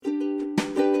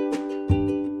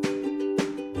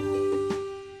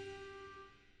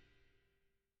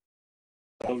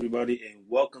everybody, and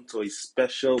welcome to a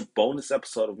special bonus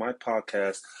episode of my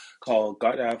podcast called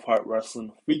God Have Heart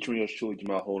Wrestling, featuring your truly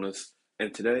Jamal Holness.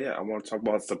 And today, I want to talk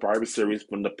about Survivor Series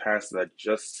from the past that I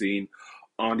just seen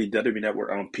on the WWE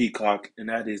Network on Peacock, and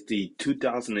that is the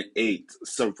 2008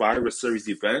 Survivor Series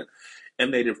event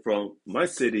emanated from my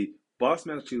city,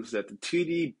 Boston, Massachusetts, at the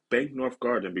TD Bank North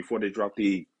Garden before they dropped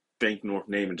the Bank North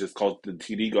name and just called it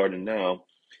the TD Garden now,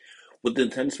 with an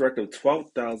attendance record of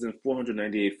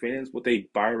 12,498 fans with a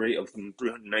buy rate of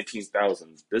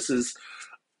 319,000. This is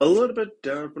a little bit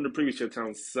down from the previous year,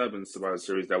 Town 7 Survivor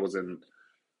Series that was in,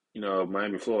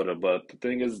 Miami, Florida. But the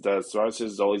thing is that Survivor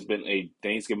Series has always been a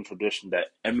Thanksgiving tradition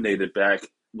that emanated back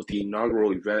with the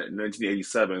inaugural event in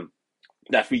 1987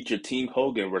 that featured Team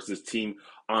Hogan versus Team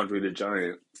Andre the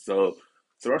Giant. So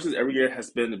Survivor Series every year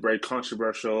has been very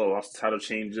controversial, lots of title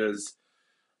changes.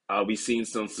 We've seen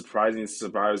some surprising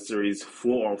Survivor Series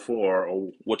 4-on-4,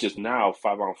 or which is now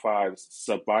 5-on-5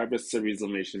 Survivor Series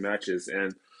elimination matches,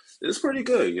 and it's pretty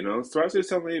good. Survivor Series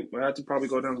definitely might have to probably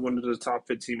go down to one of the top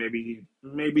 15,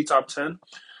 maybe top 10,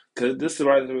 because this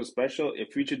Survivor Series was special.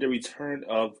 It featured the return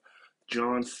of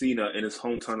John Cena in his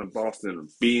hometown of Boston,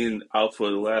 being out for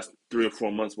the last 3 or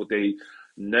 4 months with a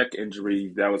neck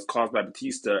injury that was caused by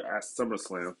Batista at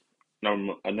SummerSlam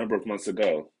a number of months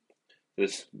ago.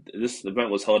 This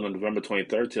event was held on November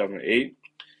 23rd, 2008.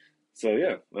 So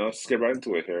yeah, let's get right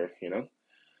into it here.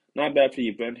 Not bad for the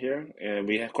event here, and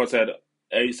we of course had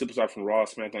every superstar from Raw,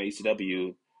 SmackDown,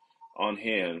 ECW on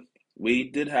hand.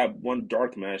 We did have one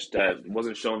dark match that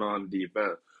wasn't shown on the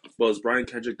event, but it was Brian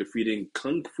Kendrick defeating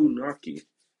Kung Fu Naki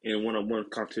in one-on-one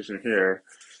competition here.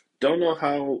 Don't know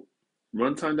how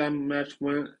runtime that match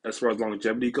went as far as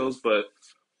longevity goes, but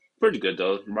pretty good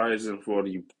though. Rising for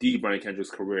the Brian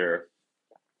Kendrick's career.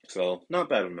 So, not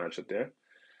bad of a matchup there.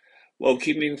 Well,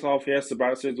 keeping things off here,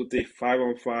 Survivor Series with a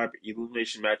 5-on-5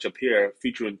 elimination matchup here,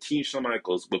 featuring Team Shawn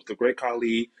Michaels with the Great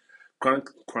Khali, Crime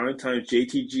Times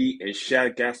JTG, and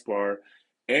Shad Gaspar,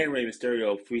 and Rey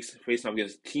Mysterio facing off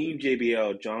against Team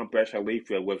JBL, John Bradshaw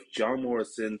Layfield, with John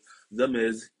Morrison, The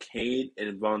Miz, Kane,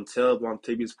 and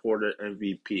Vontavious Porter,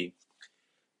 MVP.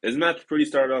 This match pretty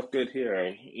started off good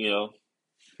here,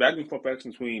 back and forth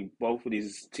action between both of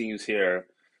these teams here.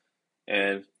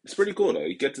 And it's pretty cool, though.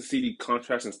 You get to see the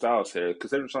contrast in styles here.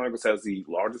 Considering Shawn Michaels has the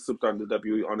largest superstar on the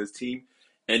WWE on his team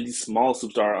and the small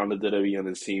superstar on the WWE on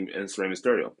his team, and it's Rey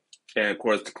Mysterio. And, of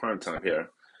course, the Crime Time here.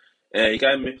 And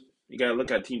you gotta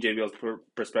look at Team JBL's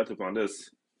perspective on this.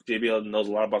 JBL knows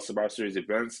a lot about Survivor Series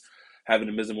events, having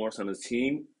the Miz and Morrison on his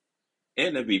team,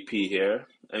 and MVP here.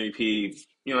 MVP,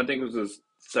 I think it was his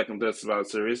second best Survivor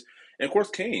Series. And, of course,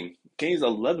 Kane. Kane's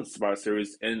 11th Survivor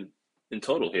Series in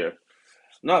total here.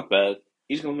 Not bad.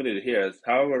 He's eliminated here.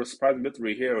 However, the surprising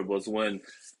victory here was when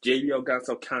JBL got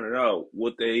himself counted out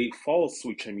with a false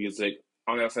switch in music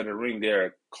on the outside of the ring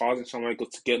there, causing Shawn Michaels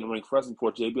to get in the ring first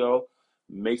before JBL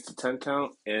makes the 10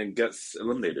 count and gets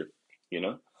eliminated.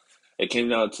 It came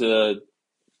down to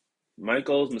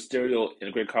Michaels, Mysterio,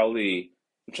 and Great Khali.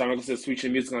 Shawn Michaels said switch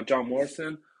in music on John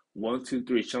Morrison. 1, 2,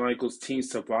 3. Shawn Michaels' team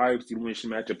survives the elimination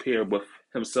matchup here with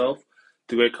himself,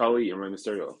 the Great Khali, and Rey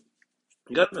Mysterio.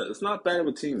 It's not bad of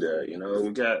a team there. We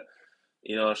got,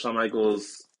 Shawn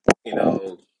Michaels,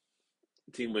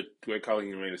 team with Great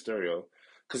Khali and Rey Mysterio.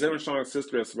 Considering Shawn Michaels'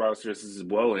 sister at Survivor Series is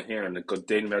well in hand,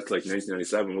 dating back to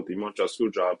 1997 with the Montreal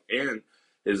Screwjob and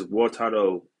his world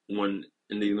title win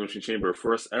in the Elimination Chamber,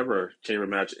 first ever chamber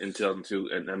match in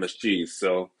 2002 at MSG.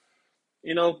 So,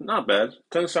 not bad.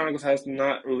 Considering Shawn Michaels has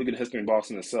not really good history in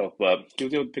Boston itself, but he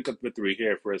was able to pick up victory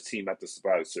here for his team at the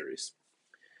Survivor Series.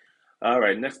 All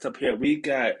right, next up here, we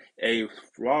got a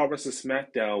Raw vs.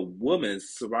 SmackDown Women's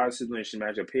Survivor Series elimination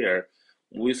matchup here.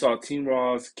 We saw Team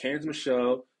Raw's Candice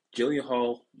Michelle, Jillian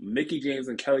Hall, Mickie James,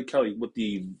 and Kelly Kelly with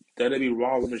the WWE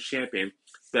Raw Women's Champion,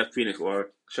 Beth Phoenix,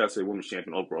 or should I say Women's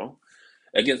Champion overall,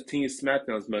 against Team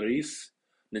SmackDown's Maryse,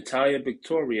 Natalia,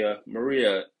 Victoria,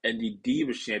 Maria, and the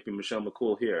Divas Champion, Michelle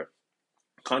McCool here.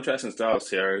 Contrasting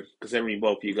styles here, considering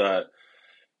both you got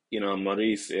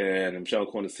Maurice and Michelle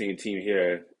McCool on the same team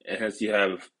here. And hence you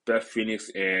have Beth Phoenix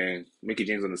and Mickie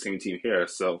James on the same team here.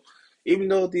 So even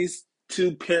though these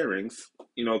two pairings,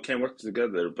 can't work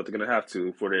together, but they're going to have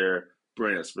to for their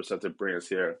respective brands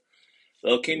here.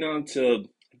 So it came down to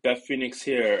Beth Phoenix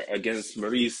here against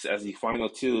Maurice as the final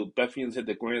two. Beth Phoenix hit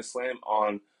the Grand Slam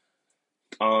on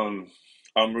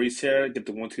Maurice here, get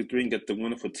the 1, 2, 3, and get the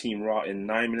winner for Team Raw in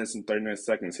 9 minutes and 39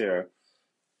 seconds here.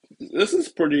 This is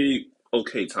pretty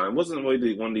okay time. It wasn't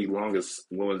really one of the longest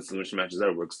women's elimination matches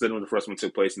ever, considering the first one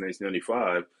took place in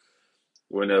 1995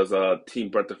 when there was Team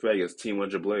Bertha Vegas, Team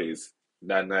Winter Blaze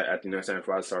that night at the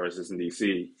 1995 Stars in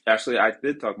DC. Actually, I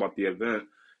did talk about the event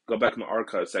go back in the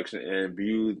archive section and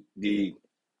view the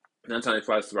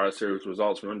 1995 Survivor Series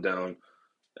results rundown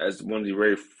as one of the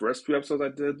very first few episodes I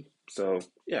did. So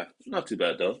yeah, not too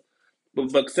bad though.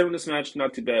 But considering this match,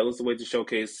 not too bad. It was a way to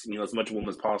showcase, as much women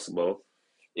as possible.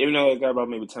 Even though I got about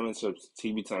maybe 10 minutes of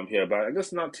TV time here, but I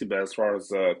guess not too bad as far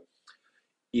as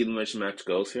elimination match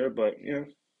goes here. But yeah,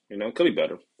 it could be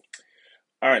better.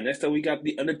 All right, next up we got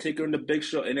the Undertaker and the Big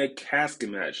Show in a casket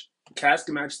match.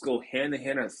 Casket matches go hand in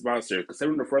hand at Survivor Series.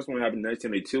 Considering the first one happened in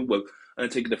 1982 with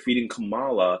Undertaker defeating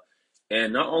Kamala,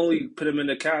 and not only put him in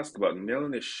the casket, but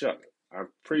nailing it shut. I'm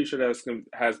pretty sure that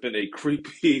has been a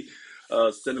creepy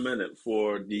sentiment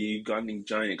for the Gandhi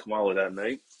Giant Kamala that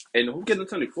night. And who get in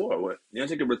 24 with the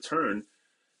Undertaker return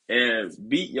and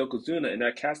beat Yokozuna in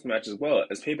that casket match as well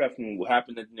as payback from what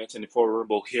happened in the 1994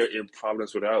 Rumble here in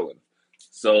Providence, Rhode Island.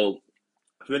 So,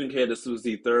 fitting here, this was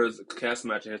the third casket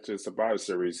match in history of Survivor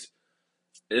Series.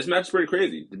 This match is pretty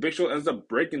crazy. The Big Show ends up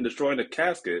destroying the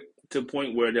casket to the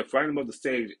point where they're fighting above the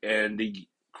stage, and the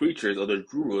creatures or the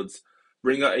druids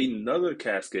bring out another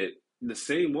casket, the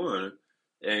same one,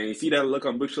 and you see that look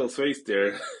on Big Show's face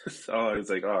there. So it's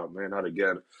like, oh man, not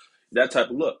again. That type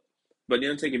of look. But the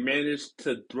Undertaker managed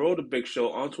to throw the Big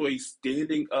Show onto a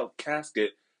standing up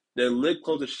casket. The lid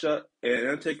closes shut, and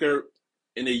Undertaker,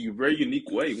 in a very unique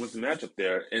way, wins the match up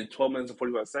there in 12 minutes and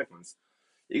 45 seconds.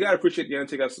 You gotta appreciate the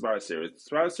Undertaker at Survivor Series.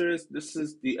 Survivor Series, this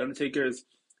is the Undertaker's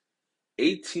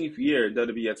 18th year in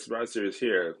WWE at Survivor Series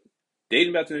here.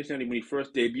 Dating back to 1990 when he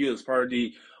first debuted as part of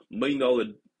the $1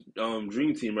 Million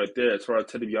Dream Team right there, as far as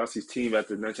Ted DiBiase's team at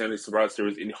the 1990 Survivor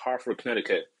Series in Hartford,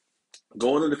 Connecticut.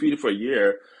 Going undefeated for a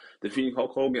year, defeating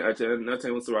Hulk Hogan at the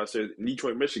 1991 Survivor Series in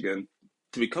Detroit, Michigan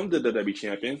to become the WWE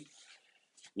champion.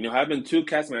 Having two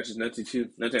cast matches in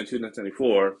 1992 and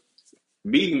 1994,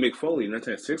 beating Mick Foley in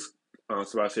 1996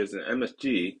 Survivor Series in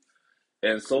MSG.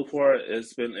 And so far,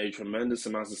 it's been a tremendous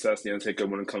amount of success, The Undertaker,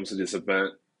 when it comes to this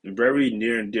event. Very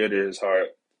near and dear to his heart.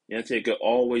 The Undertaker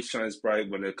always shines bright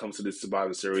when it comes to this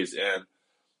Survivor Series. And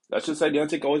let's just say The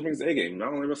Undertaker always brings A game.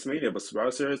 Not only WrestleMania, but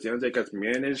Survivor Series, The Undertaker has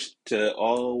managed to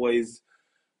always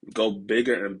go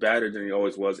bigger and badder than he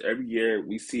always was. Every year,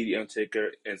 we see The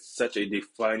Undertaker in such a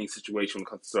defining situation when it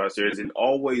comes to Survivor Series and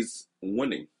always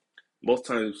winning. Most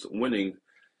times winning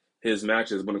his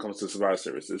matches when it comes to Survivor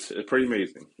Series. It's pretty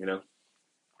amazing,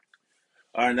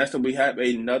 All right, next up we have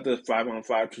another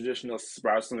 5-on-5 traditional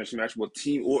Survivor Series match with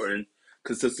Team Orton,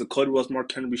 consists of Cody Rhodes,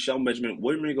 Mark Henry, Michelle Benjamin,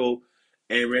 William Regal,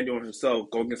 and Randy Orton himself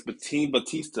going against Team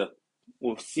Batista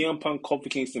with CM Punk, Kofi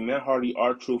Kingston, Matt Hardy,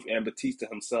 R-Truth, and Batista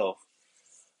himself.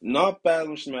 Not bad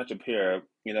matchup here.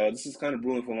 This is kind of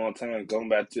brewing for a long time, going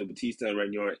back to Batista and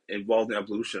Randy Orton involved in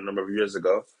Evolution a number of years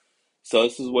ago. So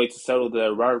this is a way to settle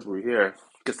the rivalry here,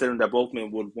 considering that both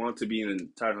men would want to be in the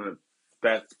title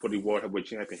back for the World Heavyweight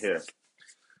Champion here.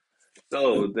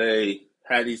 So they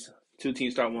had these two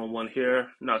teams start 1-1 here.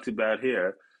 Not too bad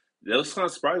here. It was kind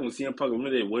of surprising when CM Punk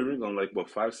eliminated William Regal in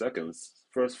 5 seconds.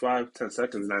 First 5-10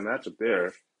 seconds in that matchup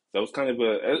there. That was kind of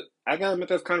I gotta admit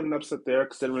that's kind of an upset there,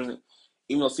 considering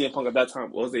even though CM Punk at that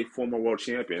time was a former world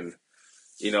champion,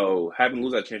 having to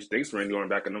lose that chance, thanks to Randy Orton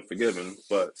back and Unforgiven,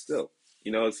 but still,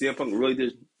 CM Punk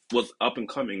really was up and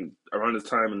coming around this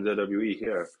time in the WWE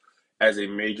here as a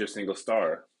major single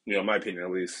star, in my opinion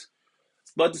at least.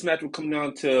 But this match will come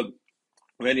down to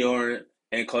Randy Orton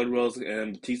and Cody Rhodes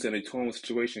and Batista in a 2-1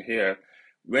 situation here.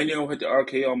 Randy Orton hit the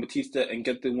RKO on Batista and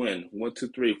get the win. 1, 2,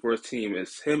 3 for his team.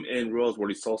 It's him and Rhodes were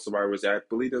the sole survivors. I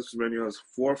believe this was Randy Orton's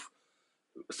 4th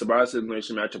Survivor Series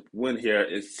elimination matchup win here.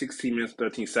 It's 16 minutes,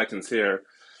 13 seconds here.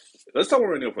 Let's talk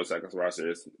about Randy Orton for a second, Survivor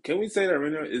Series. Can we say that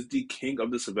Randy Orton is the king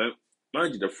of this event?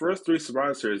 Mind you, the first 3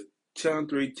 Survivor Series,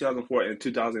 2003, 2004, and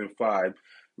 2005,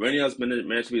 Randy Orton's been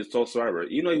managed to be the sole survivor.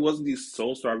 Even though he wasn't the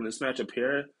sole survivor in this matchup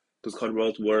here, because Cody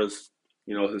Rhodes was,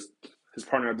 his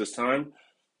partner at this time,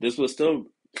 this was still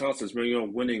counts as Randy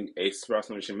Orton winning a Survivor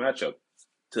Series matchup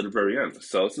to the very end.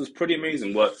 So this is pretty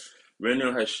amazing what Randy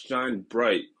Orton has shined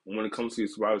bright when it comes to the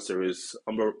Survivor Series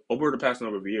over the past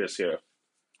number of years here.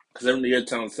 Because in the year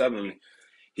 2007,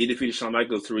 he defeated Shawn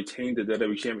Michaels to retain the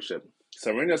WWE Championship.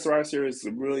 So Randy Orton's Survivor Series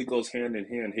really goes hand in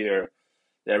hand here.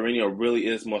 That Randy Orton really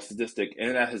is more sadistic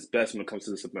and at his best when it comes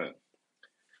to this event.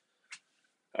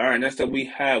 All right, next up we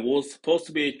have what was supposed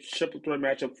to be a triple threat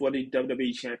matchup for the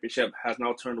WWE Championship has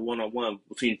now turned to 1-on-1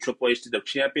 between Triple H, the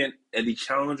champion, and the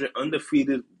challenger,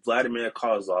 undefeated Vladimir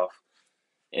Kozlov.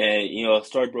 And, a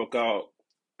story broke out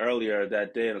earlier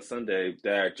that day on a Sunday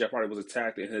that Jeff Hardy was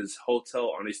attacked in his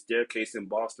hotel on a staircase in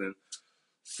Boston.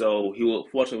 So he will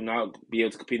fortunately not be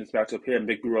able to compete in this matchup here. And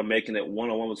Big Bull making it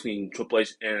 1-on-1 between Triple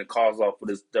H and Kozlov for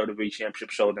this WWE Championship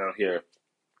showdown here.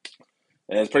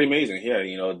 And it's pretty amazing here.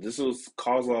 This was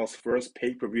Kozlov's first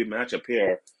pay-per-view matchup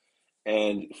here.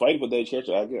 And fighting for the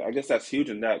championship, I guess that's huge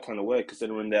in that kind of way,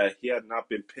 considering that he had not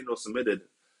been pinned or submitted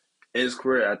in his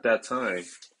career at that time.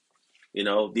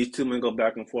 These two men go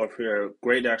back and forth here.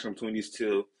 Great action between these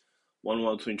two.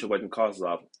 1-1 between Triple H and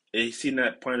Kozlov. And you seen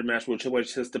that point of the match where Triple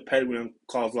H hits the pedigree on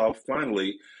Kozlov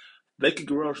finally. Vicky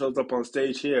Guerrero shows up on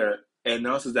stage here and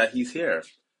announces that he's here.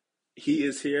 He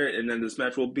is here, and then this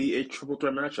match will be a triple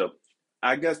threat matchup.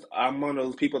 I guess I'm one of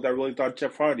those people that really thought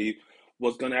Jeff Hardy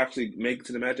was going to actually make it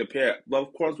to the matchup here. But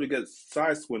of course, we get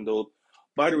side swindled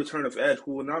by the return of Edge,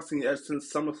 who will not see Edge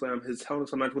since SummerSlam, his Hell in a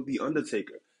Cell match with The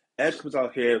Undertaker. Edge comes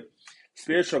out here,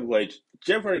 spears Triple H.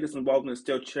 Jeff Hardy gets involved in the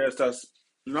steel chair, starts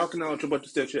knocking out Triple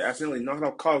H's steel chair, accidentally knocking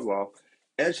out Kozlov.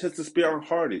 Edge hits the spear on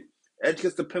Hardy. Edge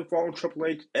gets the pinfall on Triple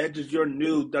H. Edge is your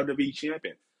new WWE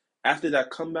champion. After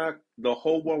that comeback, the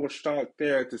whole world was shocked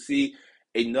there to see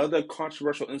another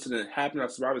controversial incident happen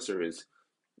at Survivor Series.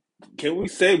 Can we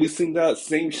say we've seen that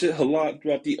same shit a lot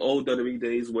throughout the old WWE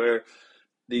days where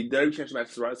the WWE Championship at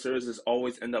Survivor Series has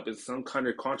always end up in some kind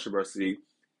of controversy?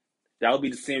 That would be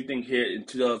the same thing here in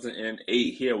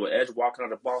 2008 here with Edge walking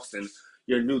out of Boston,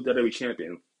 your new WWE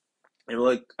champion.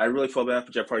 And I really felt bad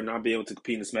for Jeff Hardy not being able to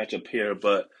compete in this matchup here,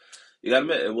 but you gotta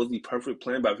admit, it was the perfect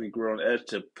plan by Vicky Guerrero and Edge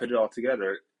to put it all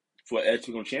together for Edge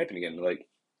to become champion again.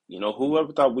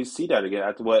 Whoever thought we'd see that again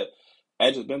after what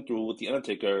Edge has been through with The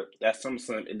Undertaker at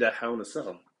SummerSlam in that Hell in a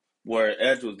Cell, where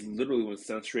Edge was literally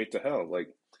sent straight to hell.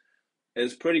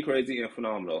 It's pretty crazy and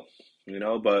phenomenal,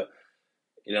 but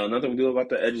nothing we do about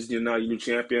the Edge is now your new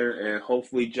champion, and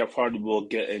hopefully Jeff Hardy will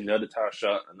get another title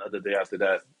shot another day after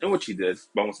that, and which he did.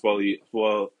 But I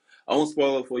won't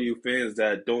spoil it for you fans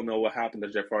that don't know what happened to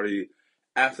Jeff Hardy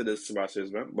after this Survivor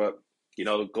Series event, but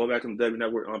go back on the WWE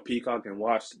Network on Peacock and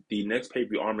watch the next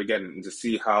pay-per-view Armageddon and to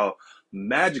see how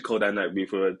magical that night will be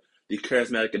for the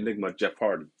charismatic enigma Jeff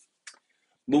Hardy.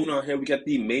 Moving on here, we got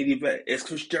the main event. It's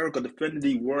Chris Jericho defending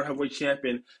the World Heavyweight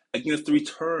Champion against the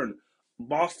return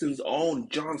Boston's own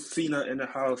John Cena in the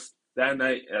house that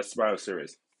night at Survivor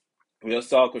Series. We just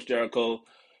saw Chris Jericho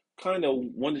kind of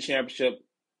won the championship,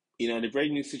 in a very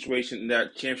new situation in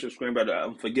that championship scramble by the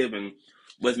Unforgiven,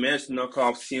 was managed to knock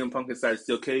off CM Punk inside the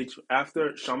steel cage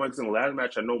after Shawn Michaels in the ladder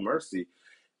match at No Mercy.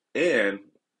 And,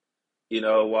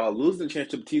 while losing the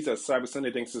championship to Batista at Cyber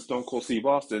Sunday thanks to Stone Cold Steve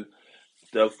Austin,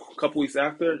 a couple weeks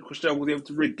after, Chris Jericho was able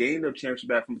to regain the championship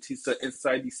back from Batista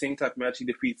inside the same type of match he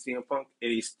defeats CM Punk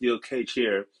in a steel cage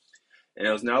here. And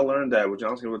it was now learned that with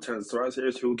Johnson returns to the Survivor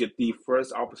Series, he will get the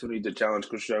first opportunity to challenge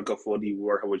Chris Jericho for the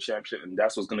World Heavyweight Championship, and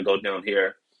that's what's going to go down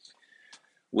here.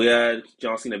 We had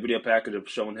John Cena video package of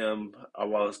showing him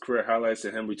while his career highlights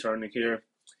and him returning here.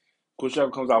 Chris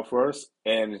Jericho comes out first,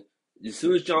 and as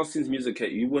soon as John Cena's music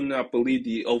hit, you would not believe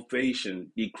the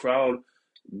ovation. The crowd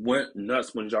went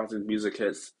nuts when John Cena's music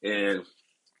hits, and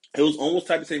it was almost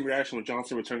like the same reaction when John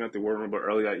Cena returned at the World Rumble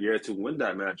earlier that year to win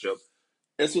that matchup.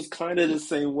 This was kind of the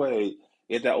same way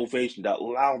in that ovation, that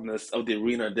loudness of the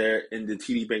arena there in the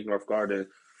TD Bank North Garden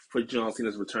for John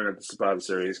Cena's return at the Survivor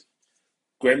Series.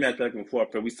 Great match back and forth,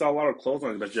 but we saw a lot of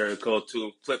clotheslines by Jericho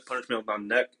to flip punishment on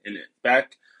the neck and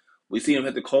back. We see him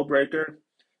hit the code breaker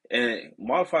and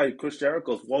modify Chris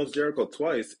Jericho's Walls Jericho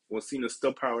twice. Was Cena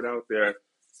still powered out there.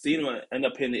 Cena end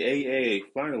up hitting the AA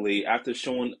finally after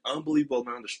showing unbelievable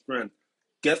amount of strength.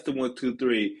 Gets the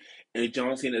 1-2-3, and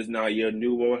John Cena is now your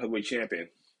new World Heavyweight Champion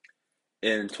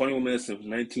in 21 minutes and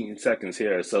 19 seconds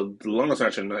here. So the longest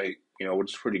match of the night,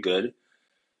 which is pretty good.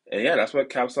 And yeah, that's what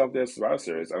caps off this Survivor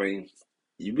Series. I mean,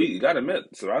 you got to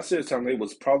admit, Survivor Series time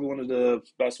was probably one of the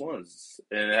best ones.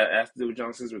 And it has to do with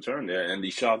John Cena's return there and the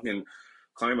shocking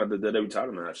climb at the WWE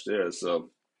title match there. So,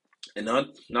 and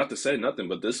not to say nothing,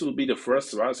 but this will be the first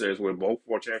Survivor Series where both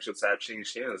four championships have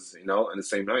changed hands, in the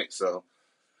same night. So,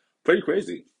 pretty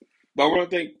crazy. But I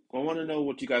want to know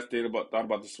what you guys thought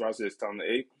about the Survivor Series time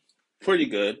to 8. Pretty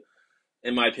good,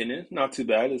 in my opinion. Not too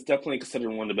bad. It's definitely considered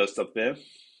one of the best up there.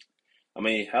 I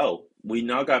mean, hell, we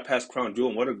now got past Crown Jewel,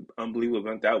 and what an unbelievable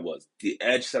event that was. The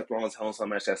Edge Seth Rollins Hell in a Cell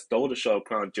match that stole the show of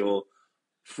Crown Jewel.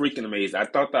 Freaking amazing. I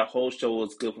thought that whole show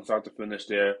was good from start to finish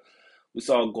there. We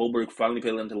saw Goldberg finally pay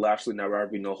into Lashley, now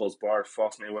rivalry, no holds barred,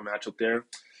 false Mayweather match up there.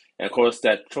 And of course,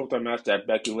 that triple threat match that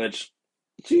Becky Lynch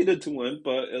cheated to win,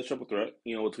 but it was triple threat,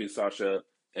 between Sasha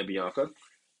and Bianca.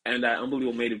 And that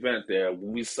unbelievable main event there.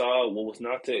 We saw what was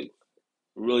not to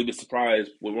really be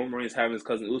surprised with Roman Reigns having his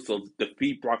cousin Uso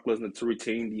defeat Brock Lesnar to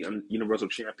retain the Universal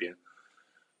Champion.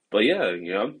 But yeah,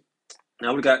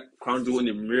 now we got Crown Jewel in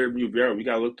the rearview mirror. We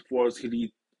got to look forward to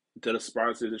the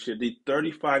Survivor Series this year. The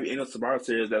 35 annual Survivor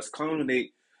Series that's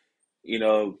culminate,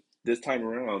 this time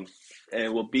around,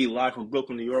 and will be live from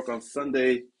Brooklyn, New York on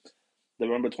Sunday,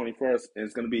 November 21st, and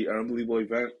it's going to be an unbelievable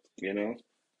event.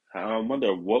 I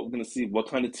wonder what we're going to see. What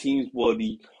kind of teams will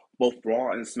the both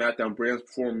Raw and SmackDown brands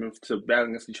perform to battle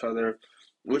against each other?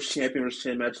 Which champion versus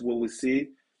champion matches will we see?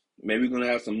 Maybe we're going to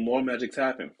have some more magic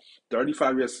happen.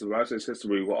 35 years of Survivor Series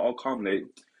history will all culminate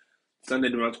Sunday,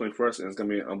 November 21st, and it's going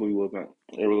to be an unbelievable event.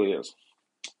 It really is.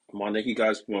 I want to thank you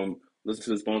guys for listening to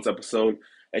this bonus episode.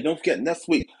 And don't forget, next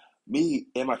week, me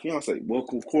and my fiance will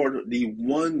record the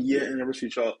 1 year anniversary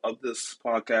show of this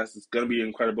podcast. It's going to be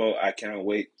incredible. I can't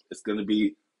wait. It's going to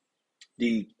be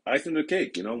the icing on the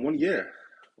cake, 1 year.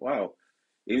 Wow.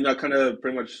 Even though I kind of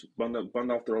pretty much burned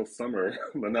off the whole summer,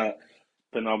 but not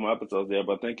putting all my episodes there.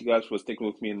 But thank you guys for sticking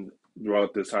with me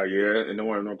throughout this entire year. And don't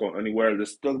worry, I'm not going anywhere.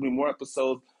 There's still going to be more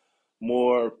episodes,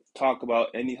 more talk about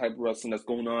any type of wrestling that's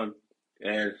going on.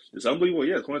 And it's unbelievable.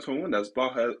 Yeah, 2021 has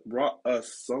brought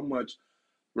us so much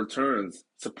returns,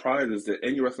 surprises to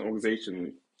any wrestling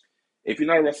organization. If you're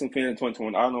not a wrestling fan in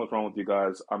 2021, I don't know what's wrong with you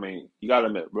guys. I mean, you got to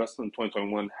admit, wrestling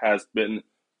 2021 has been,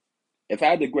 if I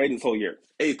had to grade this whole year,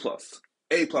 A+,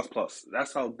 A++.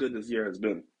 That's how good this year has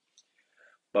been.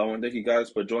 But I want to thank you guys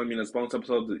for joining me in this bonus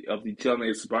episode of the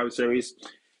 2008 Survivor Series.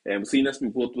 And we'll see you next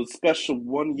week with a special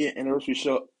 1 year anniversary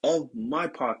show of my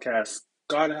podcast,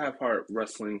 Gotta Have Heart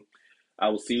Wrestling. I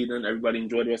will see you then. Everybody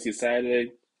enjoy the rest of your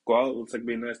Saturday. Go out. It looks like it'll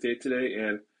be a nice day today.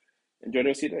 And enjoy the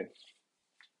rest of your day.